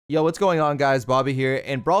Yo, what's going on, guys? Bobby here,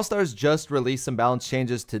 and Brawl Stars just released some balance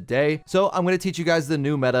changes today, so I'm going to teach you guys the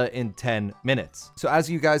new meta in 10 minutes. So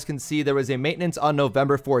as you guys can see, there was a maintenance on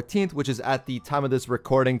November 14th, which is at the time of this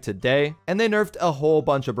recording today, and they nerfed a whole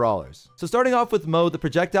bunch of brawlers. So starting off with Mo, the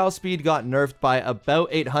projectile speed got nerfed by about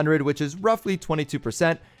 800, which is roughly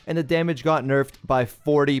 22%, and the damage got nerfed by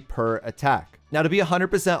 40 per attack. Now, to be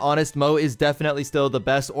 100% honest, Mo is definitely still the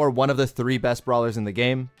best or one of the 3 best brawlers in the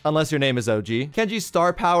game, unless your name is OG. Kenji's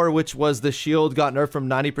star power, which was the shield, got nerfed from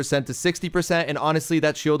 90% to 60%, and honestly,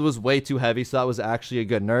 that shield was way too heavy, so that was actually a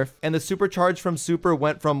good nerf. And the supercharge from super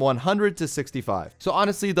went from 100 to 65. So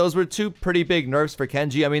honestly, those were 2 pretty big nerfs for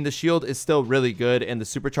Kenji. I mean, the shield is still really good, and the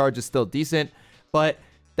supercharge is still decent, but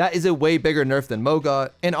that is a way bigger nerf than Mo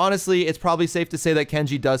got. And honestly, it's probably safe to say that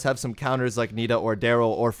Kenji does have some counters like Nita or Daryl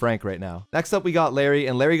or Frank right now. Next up, we got Larry,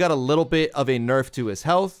 and Larry got a little bit of a nerf to his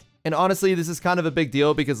health. And honestly, this is kind of a big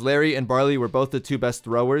deal because Larry and Barley were both the 2 best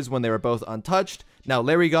throwers when they were both untouched. Now,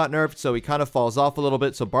 Larry got nerfed, so he kind of falls off a little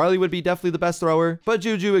bit, so Barley would be definitely the best thrower. But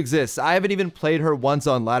Juju exists. I haven't even played her once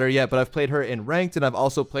on ladder yet, but I've played her in ranked, and I've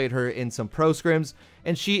also played her in some pro scrims,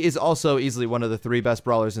 and she is also easily one of the 3 best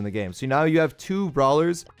brawlers in the game. So now you have 2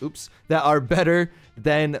 brawlers, that are better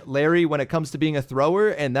than Larry when it comes to being a thrower,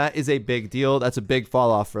 and that is a big deal. That's a big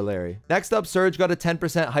fall off for Larry. Next up, Surge got a 10%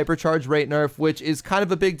 hypercharge rate nerf, which is kind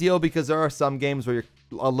of a big deal because there are some games where you're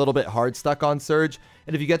a little bit hard stuck on Surge,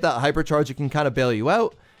 and if you get that hypercharge, it can kind of bail you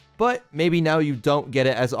out. But maybe now you don't get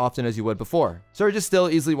it as often as you would before. Surge is still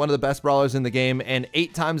easily one of the best brawlers in the game, and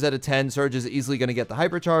 8 times out of 10, Surge is easily going to get the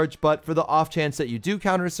hypercharge, but for the off chance that you do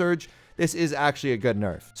counter Surge, this is actually a good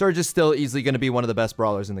nerf. Surge is still easily going to be one of the best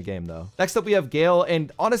brawlers in the game, though. Next up, we have Gale,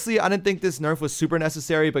 and honestly, I didn't think this nerf was super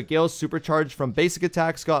necessary, but Gale's supercharge from basic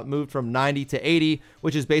attacks got moved from 90 to 80,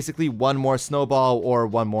 which is basically 1 more snowball or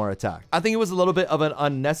 1 more attack. I think it was a little bit of an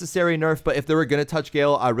unnecessary nerf, but if they were going to touch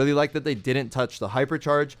Gale, I really like that they didn't touch the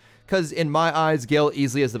hypercharge, because in my eyes, Gale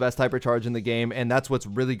easily is the best hypercharge in the game, and that's what's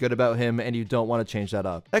really good about him, and you don't want to change that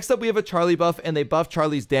up. Next up, we have a Charlie buff, and they buff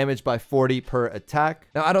Charlie's damage by 40 per attack.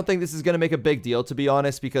 Now, I don't think this is going to make a big deal, to be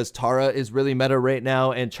honest, because Tara is really meta right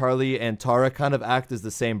now, and Charlie and Tara kind of act as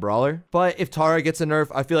the same brawler. But if Tara gets a nerf,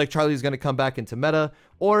 I feel like Charlie is going to come back into meta,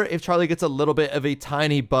 or if Charlie gets a little bit of a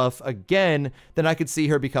tiny buff again, then I could see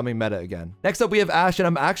her becoming meta again. Next up, we have Ashe, and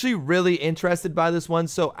I'm actually really interested by this one.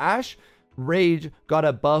 So Ashe Rage got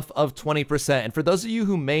a buff of 20%, and for those of you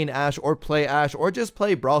who main Ashe or play Ashe or just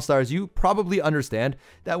play Brawl Stars, you probably understand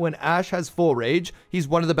that when Ashe has full Rage, he's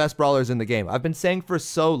one of the best brawlers in the game. I've been saying for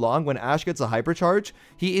so long, when Ashe gets a hypercharge,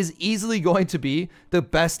 he is easily going to be the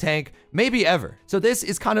best tank maybe ever. So this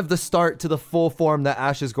is kind of the start to the full form that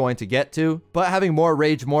Ashe is going to get to, but having more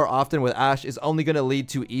Rage more often with Ashe is only going to lead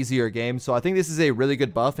to easier games, so I think this is a really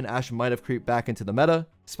good buff, and Ashe might have creeped back into the meta.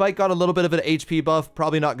 Spike got a little bit of an HP buff,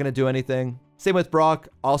 probably not going to do anything. Same with Brock,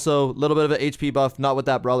 also a little bit of an HP buff, not what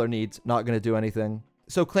that brawler needs, not going to do anything.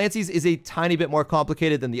 So Clancy's is a tiny bit more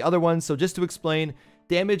complicated than the other ones, so just to explain,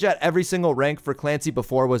 damage at every single rank for Clancy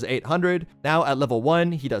before was 800. Now at level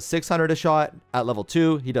 1, he does 600 a shot. At level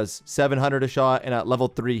 2, he does 700 a shot. And at level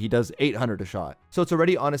 3, he does 800 a shot. So it's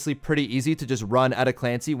already honestly pretty easy to just run at a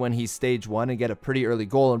Clancy when he's stage 1 and get a pretty early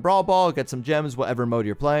goal in Brawl Ball, get some gems, whatever mode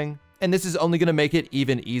you're playing. And this is only going to make it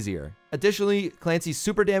even easier. Additionally, Clancy's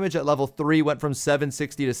super damage at level 3 went from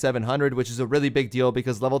 760 to 700, which is a really big deal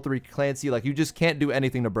because level 3 Clancy, like, you just can't do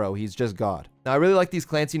anything to bro. He's just God. Now, I really like these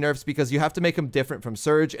Clancy nerfs because you have to make him different from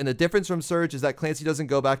Surge, and the difference from Surge is that Clancy doesn't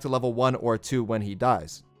go back to level 1 or 2 when he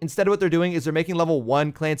dies. Instead, what they're doing is they're making level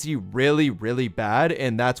 1 Clancy really, really bad,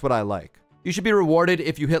 and that's what I like. You should be rewarded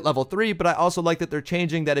if you hit level 3, but I also like that they're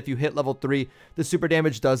changing that if you hit level 3, the super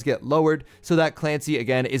damage does get lowered, so that Clancy,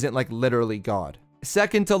 again, isn't like literally God.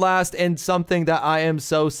 Second to last, and something that I am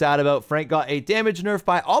so sad about, Frank got a damage nerf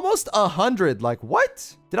by almost 100. Like,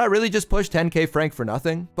 what? Did I really just push 10k Frank for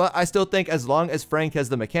nothing? But I still think as long as Frank has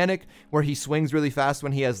the mechanic where he swings really fast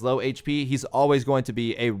when he has low HP, he's always going to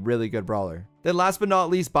be a really good brawler. Then last but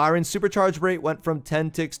not least, Byron's supercharge rate went from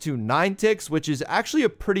 10 ticks to 9 ticks, which is actually a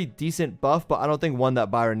pretty decent buff, but I don't think one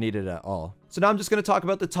that Byron needed at all. So now I'm just going to talk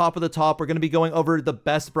about the top of the top. We're going to be going over the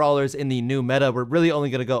best brawlers in the new meta. We're really only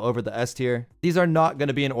going to go over the S tier. These are not going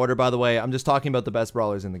to be in order, by the way. I'm just talking about the best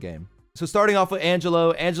brawlers in the game. So starting off with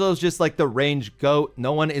Angelo. Angelo's just like the range GOAT.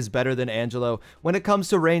 No one is better than Angelo. When it comes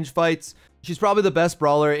to range fights, she's probably the best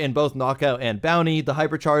brawler in both Knockout and Bounty. The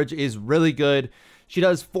hypercharge is really good. She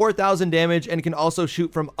does 4,000 damage and can also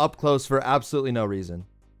shoot from up close for absolutely no reason.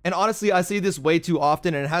 And honestly, I see this way too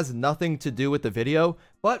often and it has nothing to do with the video.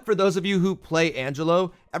 But for those of you who play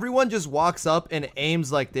Angelo, everyone just walks up and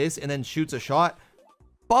aims like this and then shoots a shot.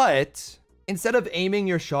 But Instead of aiming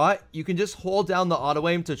your shot, you can just hold down the auto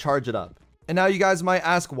aim to charge it up. And now you guys might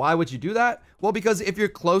ask, why would you do that? Well, because if you're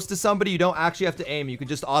close to somebody, you don't actually have to aim. You can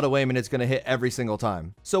just auto aim and it's going to hit every single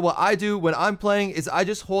time. So what I do when I'm playing is I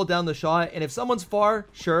just hold down the shot. And if someone's far,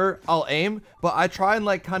 sure, I'll aim. But I try and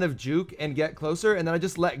like kind of juke and get closer. And then I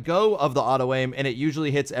just let go of the auto aim. And it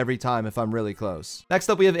usually hits every time if I'm really close. Next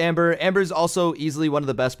up, we have Amber. Amber is also easily one of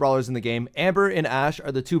the best brawlers in the game. Amber and Ashe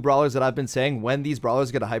are the two brawlers that I've been saying when these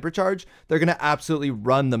brawlers get a hypercharge, they're going to absolutely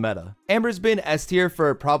run the meta. Amber's been S tier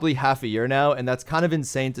for probably half a year now. And that's kind of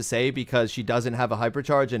insane to say because she doesn't have a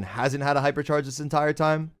hypercharge and hasn't had a hypercharge this entire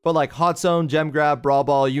time. But like Hot Zone, Gem Grab, Brawl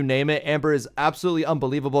Ball, you name it, Amber is absolutely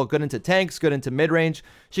unbelievable. Good into tanks, good into mid-range.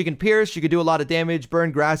 She can pierce, she can do a lot of damage,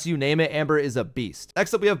 burn grass, you name it. Amber is a beast.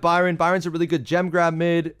 Next up, we have Byron. Byron's a really good Gem Grab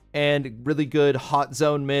mid and really good Hot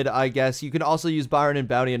Zone mid, I guess. You can also use Byron and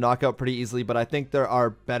Bounty and Knockout pretty easily, but I think there are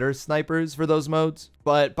better snipers for those modes.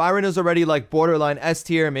 But Byron is already like borderline S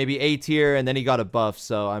tier, maybe A tier, and then he got a buff.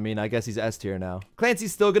 So, I mean, I guess he's S tier now.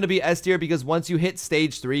 Clancy's still going to be S tier because once you hit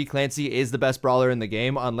stage 3, Clancy is the best brawler in the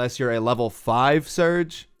game unless you're a level 5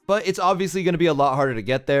 Surge. But it's obviously going to be a lot harder to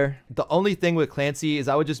get there. The only thing with Clancy is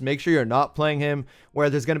I would just make sure you're not playing him where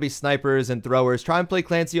there's going to be snipers and throwers. Try and play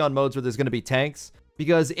Clancy on modes where there's going to be tanks.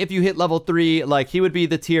 Because if you hit level 3, like, he would be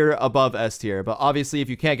the tier above S tier. But obviously, if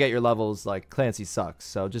you can't get your levels, like, Clancy sucks.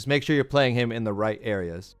 So just make sure you're playing him in the right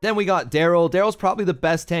areas. Then we got Daryl. Daryl's probably the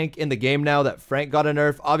best tank in the game now that Frank got a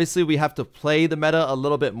nerf. Obviously, we have to play the meta a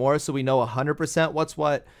little bit more so we know 100% what's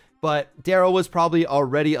what. But Daryl was probably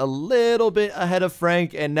already a little bit ahead of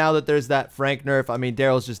Frank. And now that there's that Frank nerf, I mean,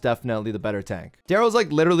 Daryl's just definitely the better tank. Daryl's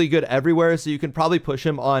like literally good everywhere. So you can probably push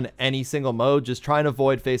him on any single mode. Just try and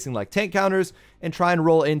avoid facing like tank counters and try and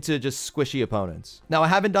roll into just squishy opponents. Now, I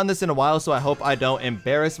haven't done this in a while, so I hope I don't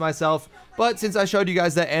embarrass myself. But since I showed you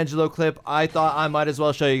guys that Angelo clip, I thought I might as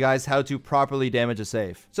well show you guys how to properly damage a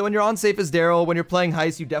safe. So when you're on safe as Daryl, when you're playing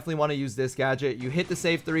Heist, you definitely want to use this gadget. You hit the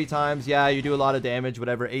safe 3 times. Yeah, you do a lot of damage,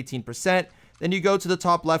 whatever, 18%. Then you go to the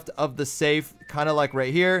top left of the safe, kind of like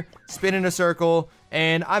right here, spin in a circle,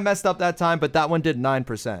 and I messed up that time, but that one did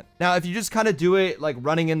 9%. Now, if you just kind of do it like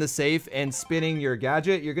running in the safe and spinning your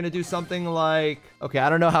gadget, you're going to do something like, okay, I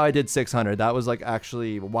don't know how I did 600. That was like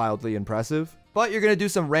actually wildly impressive. But you're going to do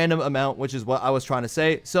some random amount, which is what I was trying to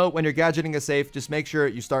say. So when you're gadgeting a safe, just make sure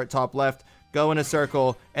you start top left, go in a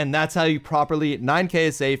circle, and that's how you properly 9k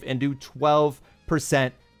a safe and do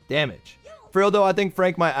 12% damage. For real though, I think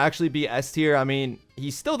Frank might actually be S tier. I mean,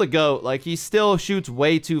 he's still the GOAT. Like, he still shoots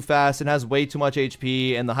way too fast and has way too much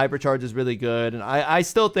HP, and the hypercharge is really good. And I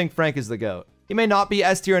still think Frank is the GOAT. He may not be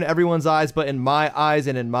S tier in everyone's eyes, but in my eyes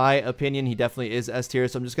and in my opinion, he definitely is S tier.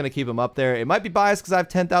 So I'm just going to keep him up there. It might be biased because I have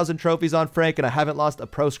 10,000 trophies on Frank and I haven't lost a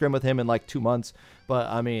pro scrim with him in like 2 months. But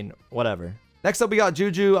I mean, whatever. Next up, we got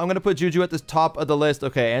Juju. I'm going to put Juju at the top of the list.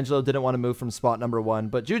 Okay, Angelo didn't want to move from spot number 1,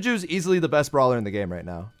 but Juju's easily the best brawler in the game right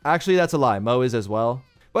now. Actually, that's a lie. Mo is as well.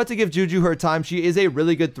 But to give Juju her time, she is a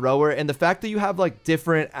really good thrower. And the fact that you have like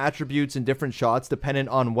different attributes and different shots dependent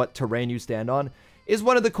on what terrain you stand on is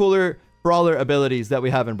one of the cooler brawler abilities that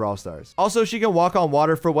we have in Brawl Stars. Also, she can walk on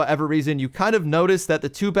water for whatever reason. You kind of notice that the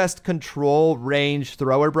 2 best control range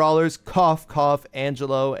thrower brawlers, Cough,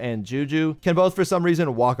 Angelo, and Juju, can both for some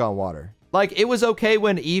reason walk on water. Like, it was okay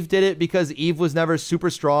when Eve did it because Eve was never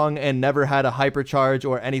super strong and never had a hypercharge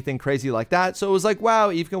or anything crazy like that. So it was like,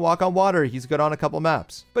 wow, Eve can walk on water. He's good on a couple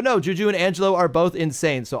maps. But no, Juju and Angelo are both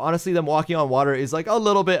insane. So honestly, them walking on water is like a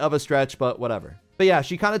little bit of a stretch, but whatever. But yeah,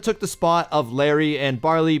 she kind of took the spot of Larry and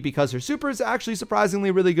Barley because her super is actually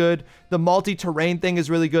surprisingly really good. The multi-terrain thing is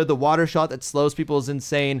really good. The water shot that slows people is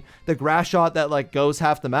insane. The grass shot that like goes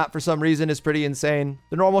half the map for some reason is pretty insane.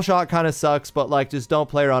 The normal shot kind of sucks, but like just don't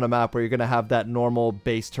play her on a map where you're going to have that normal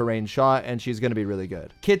base terrain shot and she's going to be really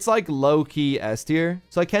good. Kit's like low-key S tier.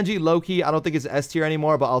 So like Kenji low-key, I don't think is S tier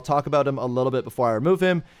anymore, but I'll talk about him a little bit before I remove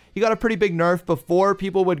him. He got a pretty big nerf. Before,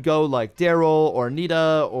 people would go like Daryl or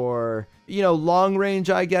Nita or, you know, long range,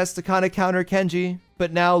 I guess, to kind of counter Kenji.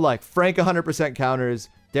 But now, like, Frank 100% counters,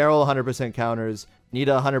 Daryl 100% counters,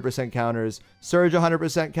 Nita 100% counters, Surge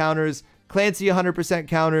 100% counters, Clancy 100%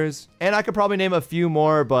 counters, and I could probably name a few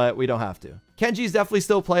more, but we don't have to. Kenji's definitely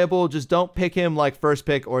still playable. Just don't pick him like first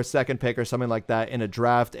pick or second pick or something like that in a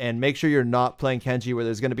draft, and make sure you're not playing Kenji where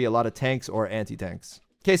there's going to be a lot of tanks or anti-tanks.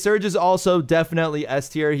 Okay, Surge is also definitely S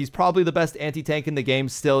tier. He's probably the best anti-tank in the game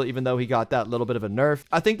still, even though he got that little bit of a nerf.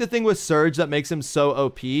 I think the thing with Surge that makes him so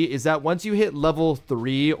OP is that once you hit level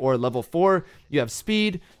 3 or level 4, you have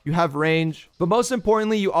speed, you have range, but most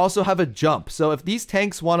importantly, you also have a jump. So if these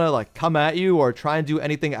tanks want to like come at you or try and do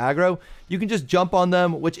anything aggro, you can just jump on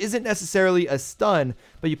them, which isn't necessarily a stun,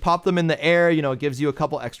 but you pop them in the air, you know, it gives you a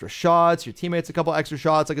couple extra shots, your teammates a couple extra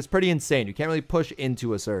shots. Like, it's pretty insane. You can't really push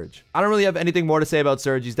into a Surge. I don't really have anything more to say about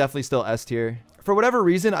Surge. He's definitely still S tier. For whatever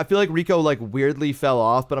reason, I feel like Rico like weirdly fell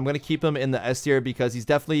off, but I'm going to keep him in the S tier because he's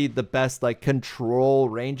definitely the best like control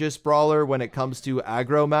rangeist brawler when it comes to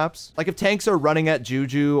aggro maps. Like if tanks are running at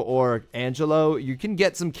Juju or Angelo, you can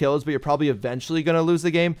get some kills, but you're probably eventually going to lose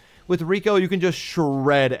the game. With Rico, you can just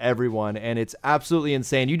shred everyone, and it's absolutely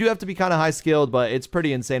insane. You do have to be kind of high skilled, but it's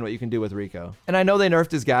pretty insane what you can do with Rico. And I know they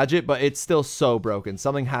nerfed his gadget, but it's still so broken.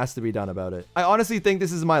 Something has to be done about it. I honestly think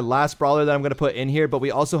this is my last brawler that I'm going to put in here, but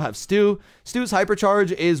we also have Stu. Stu's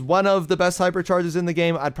hypercharge is one of the best hypercharges in the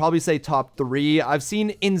game. I'd probably say top 3. I've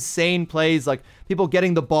seen insane plays like people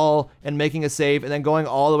getting the ball and making a save and then going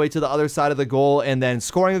all the way to the other side of the goal and then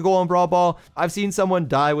scoring a goal in Brawl Ball. I've seen someone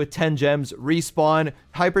die with 10 gems, respawn,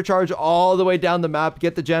 hypercharge all the way down the map,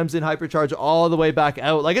 get the gems in, hypercharge all the way back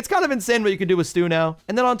out. Like, it's kind of insane what you can do with Stu now.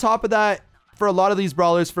 And then on top of that, for a lot of these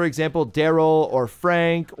brawlers, for example, Daryl or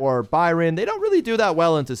Frank or Byron, they don't really do that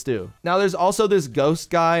well into Stu. Now, there's also this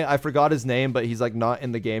Ghost guy. I forgot his name, but he's like not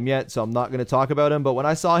in the game yet, so I'm not going to talk about him. But when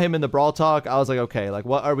I saw him in the Brawl Talk, I was like, okay, like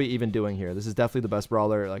what are we even doing here? This is definitely the best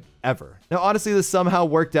brawler like ever. Now, honestly, this somehow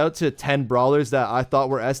worked out to 10 brawlers that I thought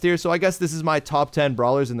were S tier, so I guess this is my top 10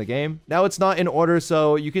 brawlers in the game. Now, it's not in order,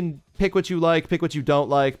 so you can pick what you like, pick what you don't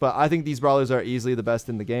like, but I think these brawlers are easily the best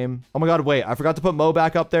in the game. Oh my god, wait, I forgot to put Mo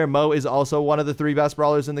back up there. Mo is also one of the 3 best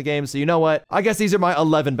brawlers in the game, so you know what? I guess these are my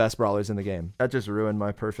 11 best brawlers in the game. That just ruined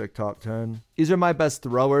my perfect top 10. These are my best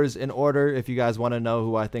throwers in order, if you guys want to know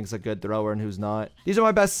who I think is a good thrower and who's not. These are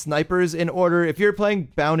my best snipers in order. If you're playing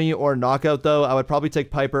Bounty or Knockout, though, I would probably take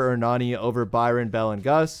Piper or Nani over Byron, Bell, and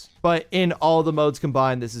Gus. But in all the modes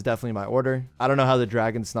combined, this is definitely my order. I don't know how the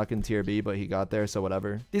Dragon snuck in tier B, but he got there, so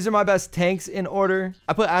whatever. These are my best tanks in order.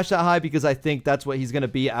 I put Ashe that high because I think that's what he's going to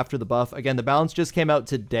be after the buff. Again, the balance just came out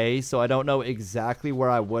today, so I don't know exactly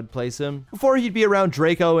where I would place him. Before, he'd be around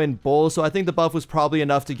Draco and Bull, so I think the buff was probably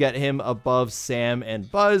enough to get him above Sam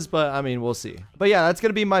and Buzz, but I mean, we'll see. But yeah, that's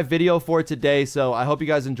going to be my video for today, so I hope you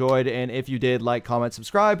guys enjoyed, and if you did, like, comment,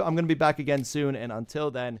 subscribe. I'm going to be back again soon, and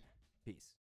until then,